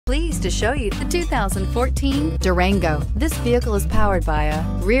pleased to show you the 2014 Durango. This vehicle is powered by a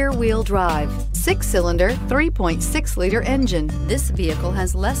rear-wheel drive, 6-cylinder, 3.6-liter engine. This vehicle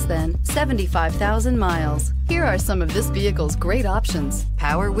has less than 75,000 miles. Here are some of this vehicle's great options: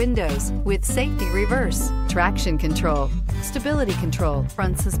 power windows with safety reverse, traction control, stability control,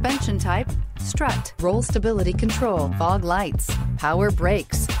 front suspension type, strut, roll stability control, fog lights, power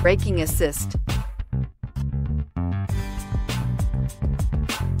brakes, braking assist.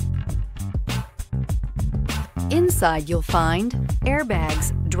 Inside you'll find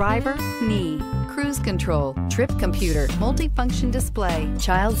airbags, driver, knee, cruise control, trip computer, multifunction display,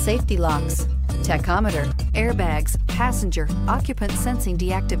 child safety locks, tachometer, airbags, passenger, occupant sensing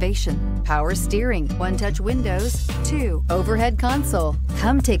deactivation, power steering, one-touch windows, 2 overhead console.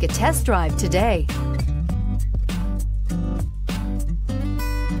 Come take a test drive today.